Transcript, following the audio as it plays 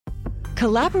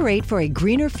Collaborate for a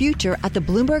greener future at the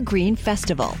Bloomberg Green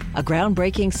Festival, a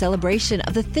groundbreaking celebration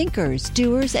of the thinkers,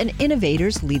 doers, and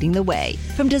innovators leading the way.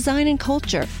 From design and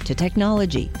culture to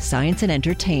technology, science, and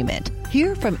entertainment.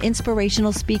 Hear from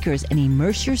inspirational speakers and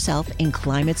immerse yourself in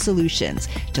climate solutions.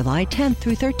 July 10th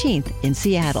through 13th in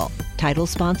Seattle. Title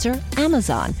sponsor,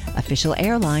 Amazon. Official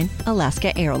airline,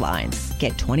 Alaska Airlines.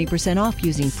 Get 20% off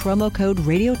using promo code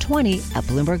radio20 at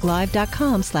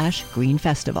BloombergLive.com/Green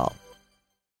Festival.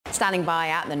 Standing by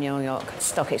at the New York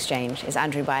Stock Exchange is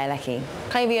Andrew Bialecki,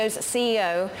 Klaviyo's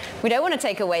CEO. We don't want to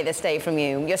take away this day from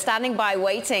you. You're standing by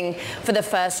waiting for the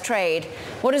first trade.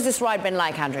 What has this ride been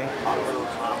like, Andrew?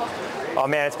 Oh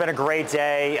man, it's been a great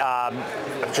day.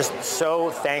 Just so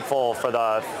thankful for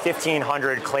the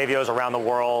 1,500 Klaviyos around the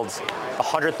world,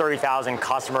 130,000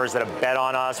 customers that have bet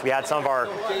on us. We had some of our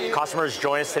customers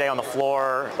join us today on the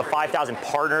floor, the 5,000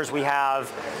 partners we have.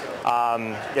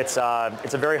 It's a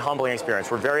very humbling experience.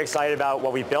 We're very excited about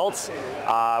what we built.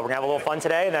 We're gonna have a little fun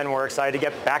today, and then we're excited to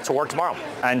get back to work tomorrow.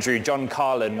 Andrew, John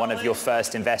Carlin, one of your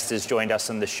first investors, joined us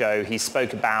on the show. He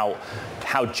spoke about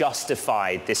how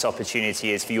justified this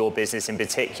opportunity is for your business in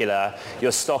particular.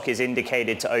 Your stock is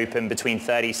indicated to open between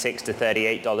 $36 to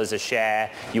 $38 a share.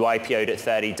 You IPO'd at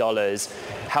 $30.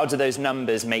 How do those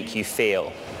numbers make you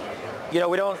feel? You know,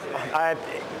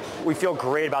 we feel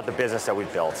great about the business that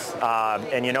we've built.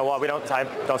 And you know what, I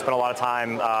don't spend a lot of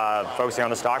time focusing on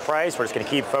the stock price. We're just gonna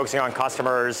keep focusing on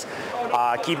customers,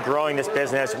 keep growing this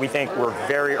business. We think we're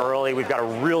very early. We've got a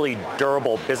really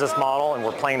durable business model, and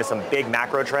we're playing to some big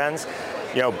macro trends.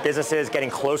 You know, businesses getting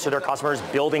closer to their customers,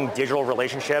 building digital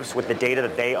relationships with the data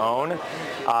that they own.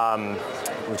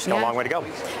 We've just got a long way to go.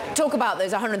 Talk about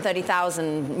those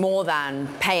 130,000 more than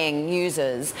paying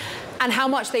users and how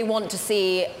much they want to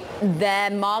see their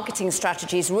marketing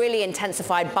strategies really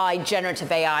intensified by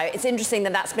generative AI. It's interesting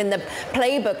that that's been the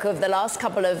playbook of the last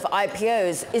couple of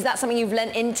IPOs. Is that something you've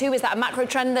lent into? Is that a macro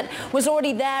trend that was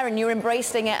already there and you're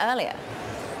embracing it earlier?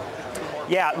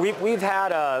 Yeah, we've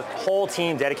had a whole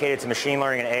team dedicated to machine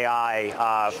learning and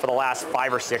AI for the last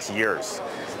 5 or 6 years.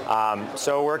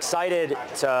 So we're excited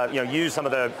to use some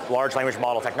of the large language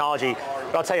model technology.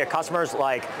 But I'll tell you, customers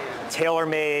like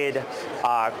TaylorMade,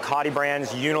 Coty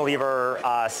Brands, Unilever,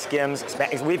 Skims,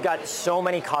 we've got so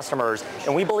many customers,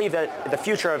 and we believe that the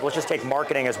future of, let's just take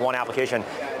marketing as one application,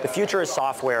 the future is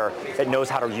software that knows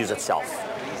how to use itself.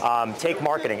 Take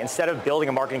marketing. Instead of building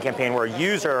a marketing campaign where a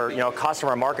user, a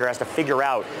customer, a marketer has to figure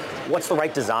out what's the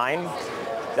right design,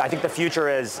 I think the future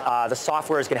is the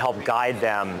software is going to help guide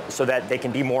them so that they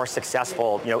can be more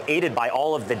successful, aided by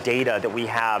all of the data that we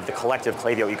have, the collective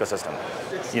Klaviyo ecosystem.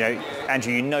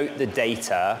 Andrew, you note the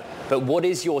data, but what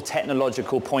is your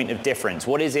technological point of difference?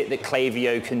 What is it that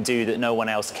Klaviyo can do that no one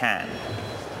else can?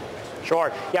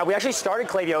 Sure. Yeah, we actually started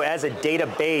Klaviyo as a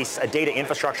database, a data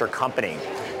infrastructure company.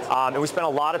 And we spent a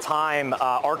lot of time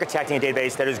architecting a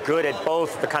database that is good at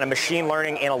both the kind of machine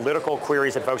learning analytical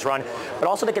queries that folks run, but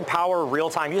also that can power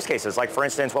real-time use cases, like for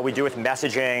instance, what we do with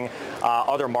messaging,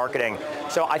 other marketing.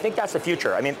 So I think that's the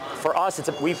future. I mean, for us,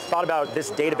 we've thought about this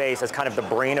database as kind of the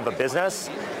brain of a business.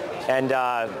 And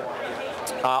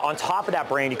on top of that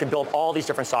brain, you can build all these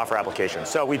different software applications.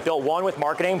 So we built one with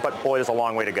marketing, but boy, there's a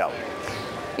long way to go.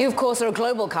 You, of course, are a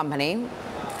global company.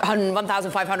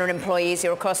 1,500 employees,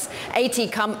 you're across 80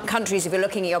 countries if you're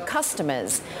looking at your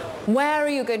customers. Where are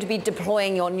you going to be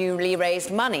deploying your newly raised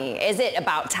money? Is it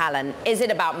about talent? Is it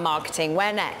about marketing?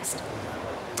 Where next?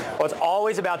 Well, it's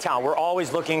always about talent. We're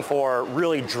always looking for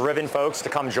really driven folks to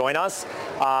come join us.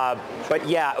 But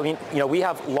yeah, I mean, we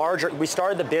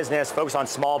started the business focused on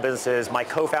small businesses. My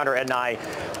co-founder, Ed, and I,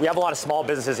 we have a lot of small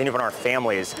businesses and even our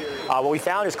families. What we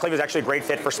found is Klaviyo is actually a great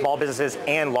fit for small businesses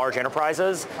and large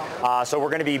enterprises. So we're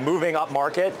going to be moving up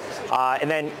market. And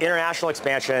then international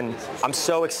expansion. I'm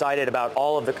so excited about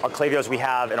all of the Klaviyos we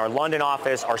have in our London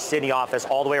office, our Sydney office,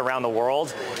 all the way around the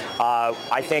world.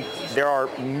 I think there are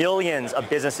millions of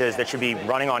businesses that should be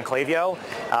running on Klaviyo,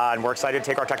 and we're excited to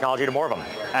take our technology to more of them.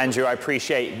 Andrew, I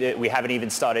appreciate that we haven't even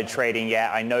started trading yet.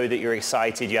 I know that you're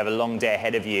excited, you have a long day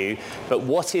ahead of you, but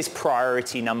what is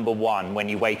priority number one when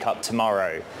you wake up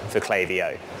tomorrow for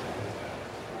Klaviyo?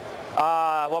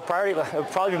 Well, priority would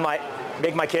probably be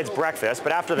make my kids breakfast,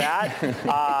 but after that,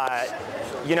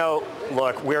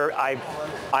 look,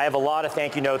 I have a lot of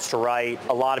thank you notes to write,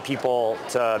 a lot of people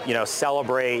to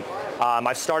celebrate.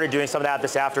 I've started doing some of that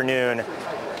this afternoon.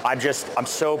 I'm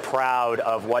so proud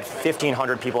of what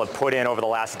 1,500 people have put in over the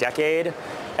last decade,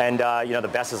 and the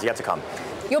best is yet to come.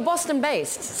 You're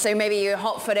Boston-based, so maybe you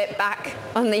hot-foot it back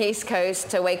on the East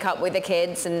Coast to wake up with the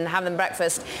kids and have them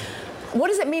breakfast. What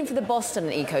does it mean for the Boston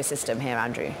ecosystem here,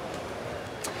 Andrew?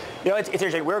 It's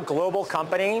interesting. We're a global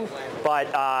company,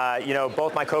 but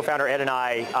both my co-founder Ed and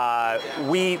I,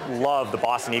 we love the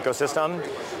Boston ecosystem,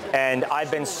 and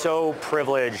I've been so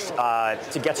privileged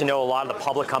to get to know a lot of the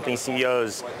public company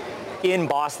CEOs in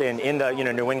Boston, in the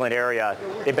New England area.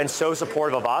 They've been so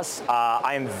supportive of us.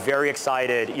 I am very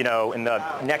excited, in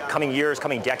the coming years,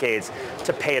 coming decades,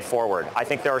 to pay it forward. I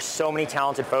think there are so many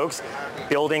talented folks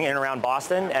building in and around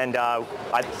Boston, and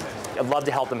I'd love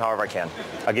to help them however I can.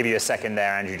 I'll give you a second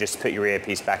there, Andrew, just to put your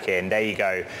earpiece back in. There you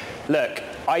go. Look,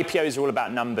 IPOs are all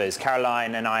about numbers.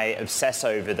 Caroline and I obsess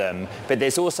over them, but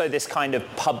there's also this kind of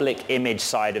public image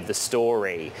side of the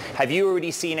story. Have you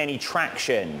already seen any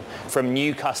traction from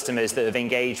new customers that have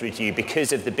engaged with you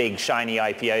because of the big, shiny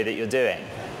IPO that you're doing?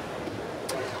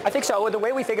 I think so. The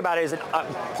way we think about it is that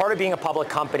part of being a public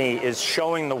company is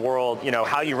showing the world,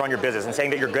 how you run your business and saying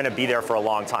that you're going to be there for a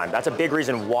long time. That's a big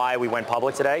reason why we went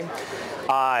public today.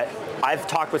 I've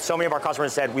talked with so many of our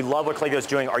customers and said, we love what Klaviyo is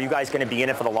doing. Are you guys going to be in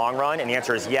it for the long run? And the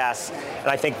answer is yes. And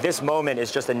I think this moment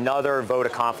is just another vote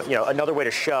of confidence, another way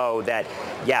to show that,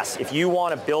 yes, if you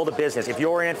want to build a business, if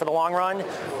you're in it for the long run,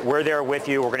 we're there with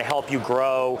you. We're going to help you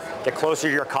grow, get closer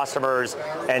to your customers,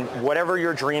 and whatever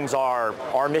your dreams are,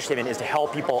 our mission is to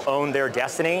help people own their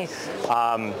destiny.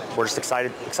 We're just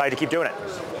excited to keep doing it.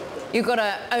 You've got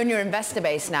to own your investor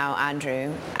base now,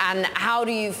 Andrew. And how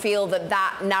do you feel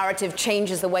that narrative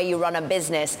changes the way you run a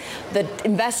business? The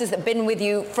investors that have been with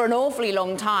you for an awfully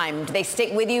long time, do they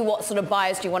stick with you? What sort of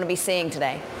buyers do you want to be seeing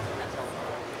today?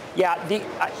 Yeah,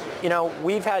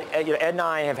 we've had, Ed and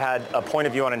I have had a point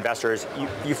of view on investors.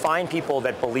 You find people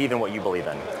that believe in what you believe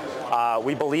in.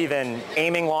 We believe in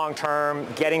aiming long term,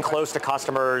 getting close to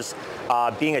customers,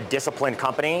 being a disciplined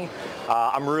company.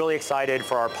 I'm really excited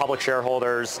for our public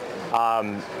shareholders,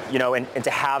 and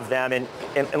to have them. And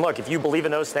look, if you believe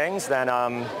in those things, then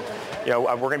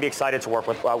we're going to be excited to work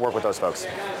with those folks.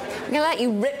 I'm going to let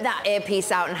you rip that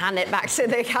earpiece out and hand it back to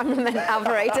the cameraman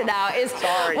operator now.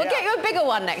 We'll get you a bigger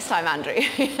one next time, Andrew.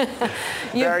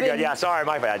 Very good. Yeah, sorry,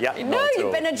 my bad. Yeah. No,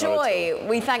 you've been a joy.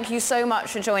 We thank you so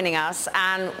much for joining us,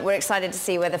 and we're excited to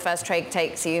see where the first trade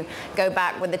takes you. Go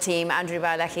back with the team. Andrew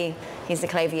Bialecki, he's the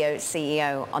Klaviyo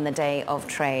CEO on the day of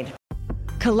trade.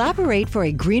 Collaborate for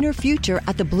a greener future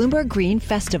at the Bloomberg Green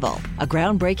Festival, a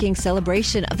groundbreaking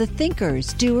celebration of the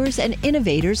thinkers, doers, and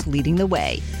innovators leading the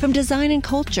way. From design and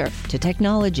culture to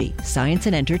technology, science,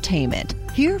 and entertainment.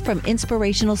 Hear from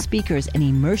inspirational speakers and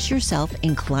immerse yourself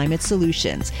in climate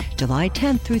solutions. July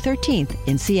 10th through 13th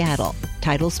in Seattle.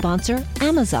 Title sponsor,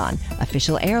 Amazon.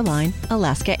 Official airline,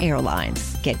 Alaska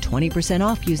Airlines. Get 20%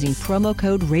 off using promo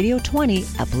code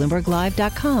radio20 at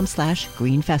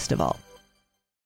BloombergLive.com/Green Festival.